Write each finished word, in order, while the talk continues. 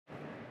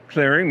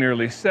Clearing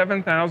nearly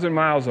 7,000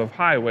 miles of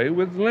highway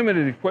with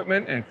limited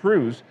equipment and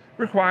crews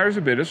requires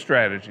a bit of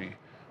strategy.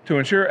 To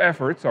ensure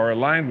efforts are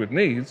aligned with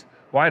needs,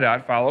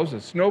 WYDOT follows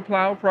a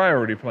Snowplow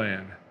priority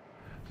plan.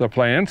 The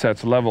plan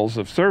sets levels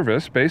of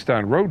service based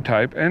on road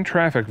type and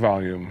traffic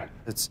volume.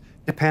 It's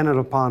dependent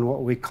upon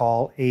what we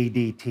call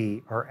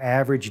ADT, or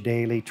average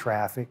daily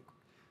traffic.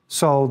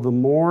 So the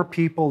more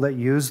people that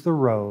use the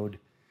road,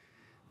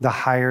 the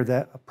higher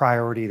that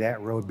priority that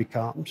road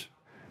becomes.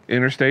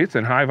 Interstates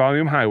and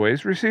high-volume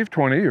highways receive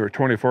 20 or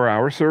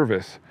 24-hour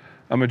service.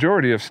 A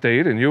majority of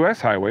state and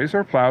U.S. highways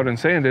are plowed and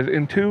sanded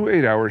in 2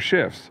 8-hour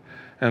shifts,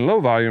 and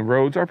low-volume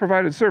roads are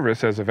provided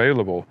service as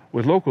available,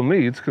 with local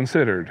needs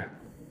considered.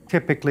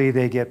 Typically,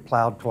 they get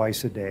plowed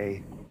twice a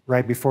day,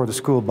 right before the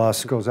school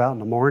bus goes out in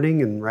the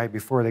morning and right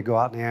before they go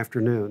out in the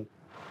afternoon.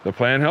 The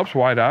plan helps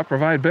WYDOT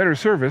provide better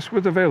service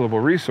with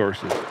available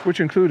resources, which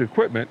include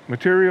equipment,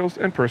 materials,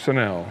 and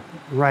personnel.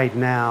 Right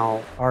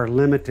now, our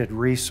limited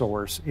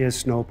resource is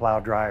snowplow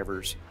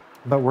drivers,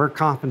 but we're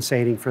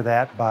compensating for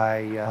that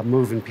by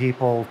moving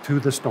people to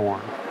the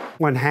storm.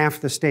 When half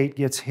the state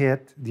gets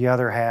hit, the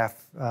other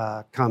half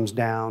comes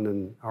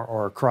down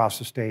or across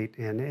the state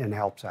and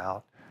helps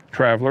out.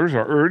 Travelers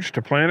are urged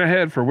to plan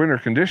ahead for winter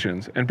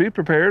conditions and be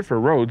prepared for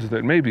roads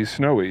that may be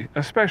snowy,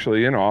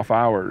 especially in off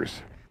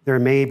hours. There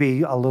may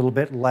be a little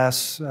bit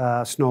less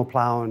snow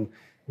plowing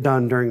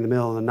done during the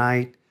middle of the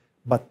night,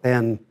 but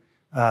then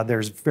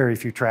there's very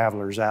few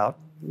travelers out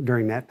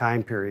during that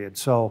time period.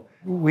 So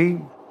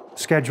we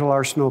schedule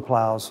our snow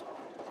plows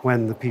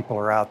when the people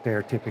are out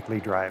there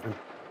typically driving.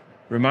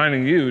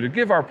 Reminding you to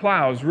give our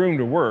plows room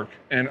to work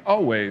and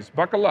always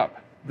buckle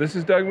up. This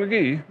is Doug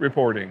McGee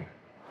reporting.